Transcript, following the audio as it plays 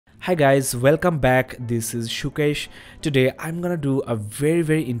Hi guys, welcome back. This is Shukesh. Today I'm gonna do a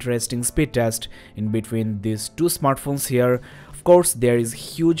very interesting speed test in between these two smartphones here. Of course, there is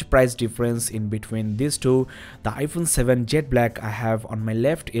huge price difference in between these two. The iPhone 7 Jet Black I have on my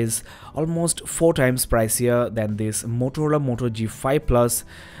left is almost 4 times pricier than this Motorola Moto G5 Plus.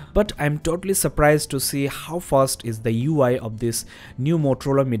 But I'm totally surprised to see how fast is the UI of this new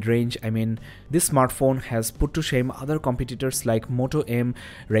Motorola mid-range. I mean, this smartphone has put to shame other competitors like Moto M,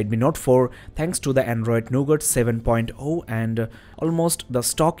 Redmi Note 4 thanks to the Android Nougat 7.0 and almost the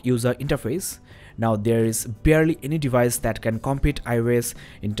stock user interface. Now there is barely any device that can compete iOS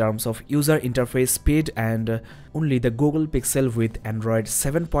in terms of user interface speed, and only the Google Pixel with Android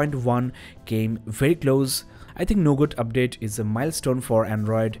 7.1 came very close. I think Nougat update is a milestone for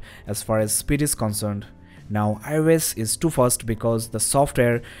Android as far as speed is concerned. Now iOS is too fast because the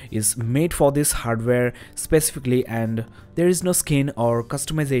software is made for this hardware specifically and there is no skin or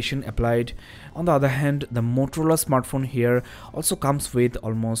customization applied. On the other hand, the Motorola smartphone here also comes with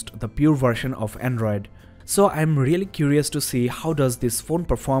almost the pure version of Android. So I'm really curious to see how does this phone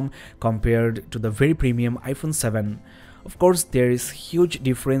perform compared to the very premium iPhone 7. Of course, there is huge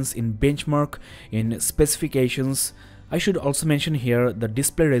difference in benchmark, in specifications. I should also mention here the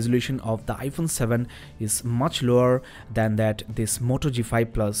display resolution of the iPhone 7 is much lower than that this Moto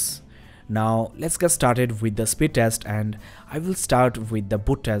G5 Plus. Now let's get started with the speed test, and I will start with the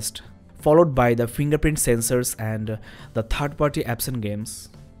boot test, followed by the fingerprint sensors and the third-party apps and games.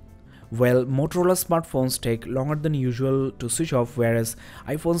 Well, Motorola smartphones take longer than usual to switch off, whereas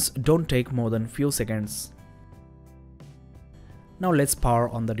iPhones don't take more than few seconds. Now let's power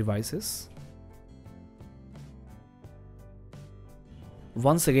on the devices.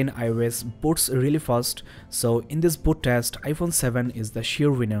 Once again, iOS boots really fast, so in this boot test, iPhone 7 is the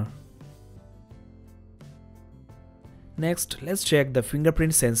sheer winner. Next, let's check the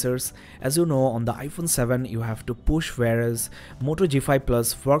fingerprint sensors. As you know, on the iPhone 7 you have to push, whereas Moto G5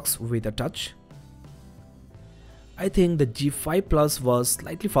 Plus works with a touch. I think the G5 Plus was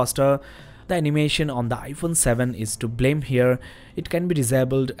slightly faster. The animation on the iPhone 7 is to blame here. It can be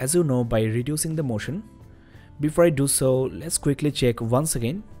disabled, as you know, by reducing the motion. Before I do so, let's quickly check once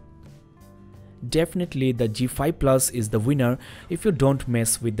again. Definitely the G5 Plus is the winner if you don't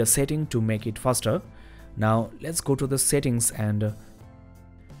mess with the setting to make it faster. Now let's go to the settings, and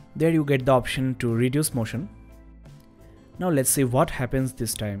there you get the option to reduce motion. Now let's see what happens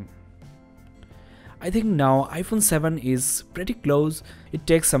this time. I think now iPhone 7 is pretty close. It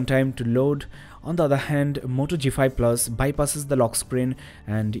takes some time to load. On the other hand, Moto G5 Plus bypasses the lock screen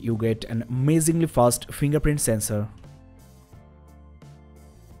and you get an amazingly fast fingerprint sensor.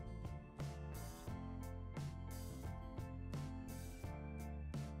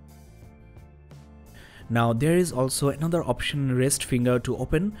 Now there is also another option, rest finger, to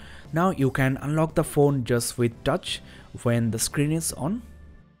open. Now you can unlock the phone just with touch when the screen is on.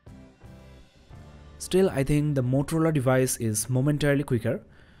 Still, I think the Motorola device is momentarily quicker.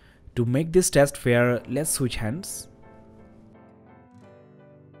 To make this test fair, let's switch hands.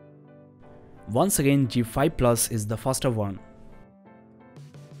 Once again, G5 Plus is the faster one.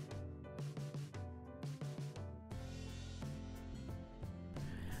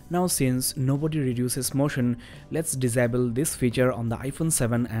 Now since nobody reduces motion, let's disable this feature on the iPhone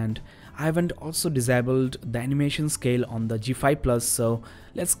 7, and I haven't also disabled the animation scale on the G5 Plus, so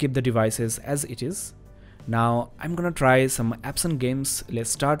let's keep the devices as it is. Now I'm gonna try some apps and games.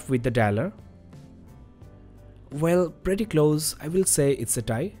 Let's start with the dialer. Well, pretty close. I will say it's a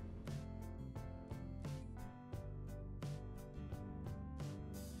tie.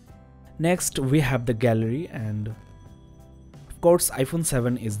 Next we have the gallery, and of course iPhone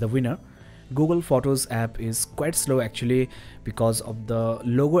 7 is the winner. Google Photos app is quite slow actually because of the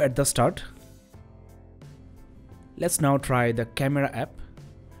logo at the start. Let's now try the camera app.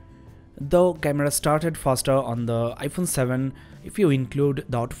 Though camera started faster on the iPhone 7, if you include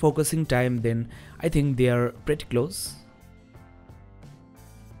the autofocusing time, then I think they are pretty close.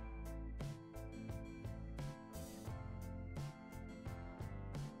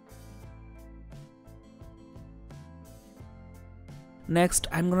 Next,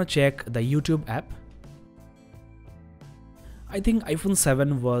 I'm gonna check the YouTube app. I think iPhone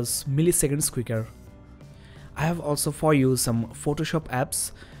 7 was milliseconds quicker. I have also for you some Photoshop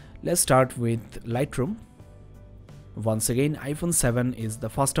apps. Let's start with Lightroom. Once again, iPhone 7 is the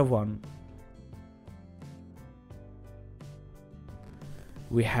faster one.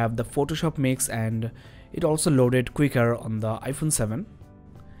 We have the Photoshop Mix, and it also loaded quicker on the iPhone 7.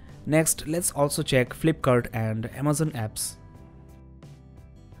 Next, let's also check Flipkart and Amazon apps.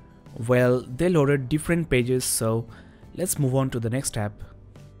 Well, they loaded different pages, so let's move on to the next app.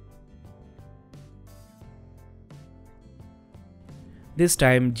 This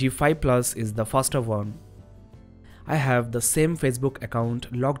time G5 Plus is the faster one. I have the same Facebook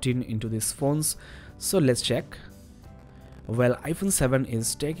account logged into these phones, so let's check. Well, iPhone 7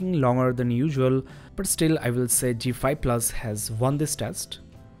 is taking longer than usual, but still I will say G5 Plus has won this test.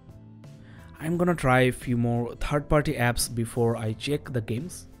 I'm gonna try a few more third-party apps before I check the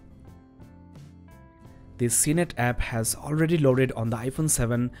games. This CNET app has already loaded on the iPhone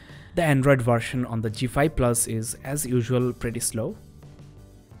 7. The Android version on the G5 Plus is, as usual, pretty slow.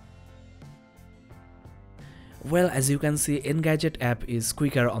 Well, as you can see, Engadget app is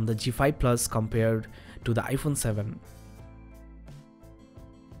quicker on the G5 Plus compared to the iPhone 7.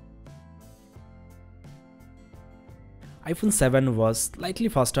 iPhone 7 was slightly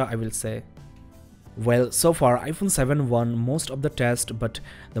faster, I will say. Well, so far iPhone 7 won most of the test, but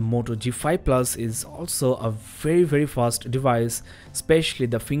the Moto G5 Plus is also a very fast device, especially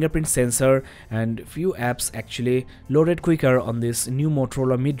the fingerprint sensor, and few apps actually loaded quicker on this new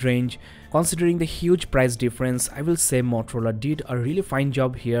Motorola mid-range. Considering the huge price difference, I will say Motorola did a really fine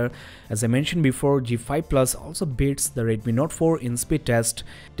job here. As I mentioned before, G5 Plus also beats the Redmi Note 4 in speed test,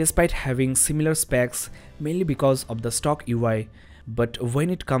 despite having similar specs, mainly because of the stock UI. But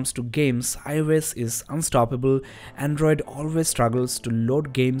when it comes to games, iOS is unstoppable. Android always struggles to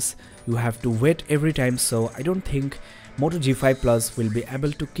load games. You have to wait every time, so I don't think Moto G5 Plus will be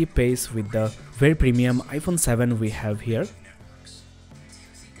able to keep pace with the very premium iPhone 7 we have here.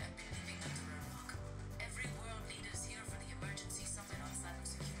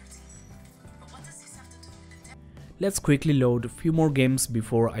 Let's quickly load a few more games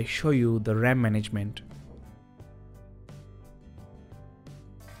before I show you the RAM management.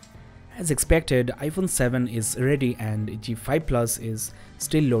 As expected, iPhone 7 is ready and G5 Plus is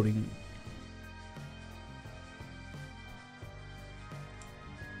still loading.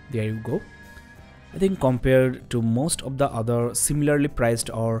 There you go. I think compared to most of the other similarly priced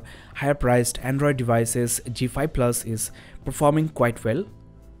or higher priced Android devices, G5 Plus is performing quite well,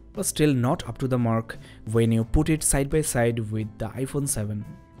 but still not up to the mark when you put it side by side with the iPhone 7.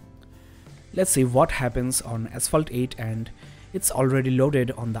 Let's see what happens on Asphalt 8, and it's already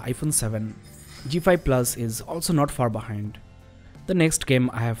loaded on the iPhone 7. G5 Plus is also not far behind. The next game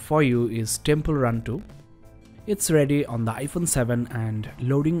I have for you is Temple Run 2. It's ready on the iPhone 7 and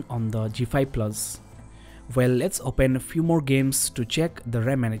loading on the G5 Plus. Well, let's open a few more games to check the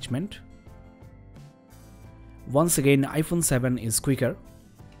RAM management. Once again, iPhone 7 is quicker.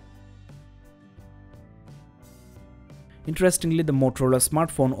 Interestingly, the Motorola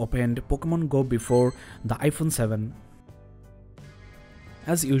smartphone opened Pokemon Go before the iPhone 7.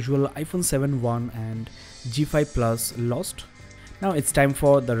 As usual, iPhone 7 won and G5 Plus lost. Now it's time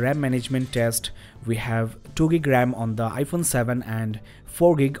for the RAM management test. We have 2GB RAM on the iPhone 7 and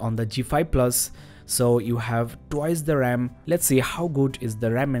 4GB on the G5 Plus. So you have twice the RAM. Let's see how good is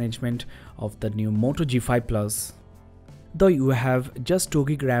the RAM management of the new Moto G5 Plus. Though you have just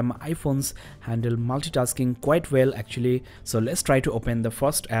 2GB RAM, iPhones handle multitasking quite well actually. So let's try to open the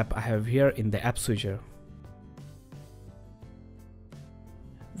first app I have here in the app switcher.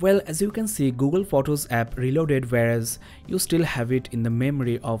 Well, as you can see, Google Photos app reloaded, whereas you still have it in the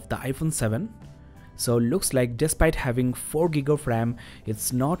memory of the iPhone 7. So looks like despite having 4GB of RAM,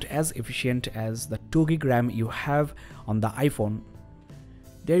 it's not as efficient as the 2GB RAM you have on the iPhone.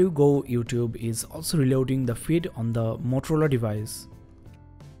 There you go, YouTube is also reloading the feed on the Motorola device.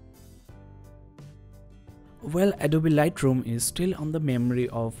 Well, Adobe Lightroom is still on the memory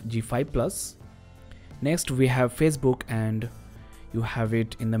of G5 Plus. Next we have Facebook, and you have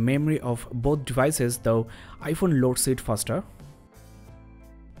it in the memory of both devices, though iPhone loads it faster.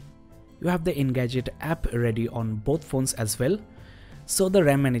 You have the Engadget app ready on both phones as well. So the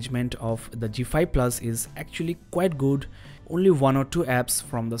RAM management of the G5 Plus is actually quite good. Only 1 or 2 apps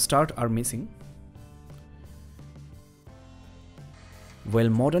from the start are missing. Well,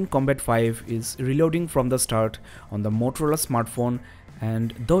 Modern Combat 5 is reloading from the start on the Motorola smartphone,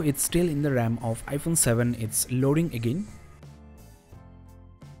 and though it's still in the RAM of iPhone 7, it's loading again.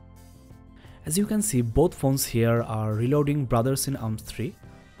 As you can see, both phones here are reloading Brothers in Arms 3.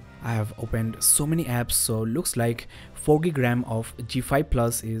 I have opened so many apps, so looks like 4GB RAM of G5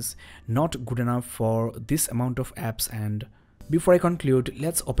 Plus is not good enough for this amount of apps. And before I conclude,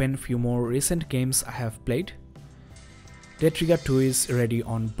 let's open few more recent games I have played. Dead Trigger 2 is ready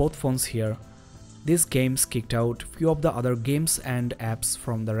on both phones here. These games kicked out few of the other games and apps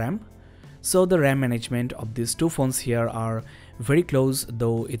from the RAM. So the RAM management of these two phones here are very close,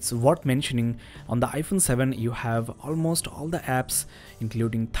 though it's worth mentioning on the iPhone 7 you have almost all the apps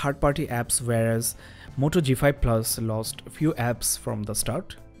including third-party apps, whereas Moto G5 Plus lost a few apps from the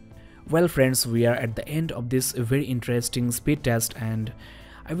start. Well friends, we are at the end of this very interesting speed test, and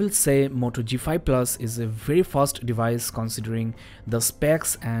I will say Moto G5 Plus is a very fast device considering the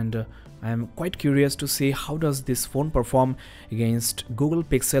specs, and I am quite curious to see how does this phone perform against Google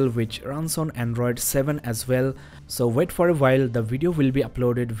Pixel, which runs on Android 7 as well. So wait for a while, the video will be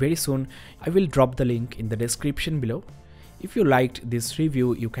uploaded very soon. I will drop the link in the description below. If you liked this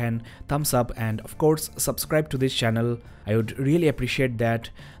review, you can thumbs up and of course subscribe to this channel. I would really appreciate that.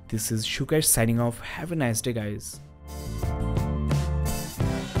 This is Shukesh signing off. Have a nice day guys.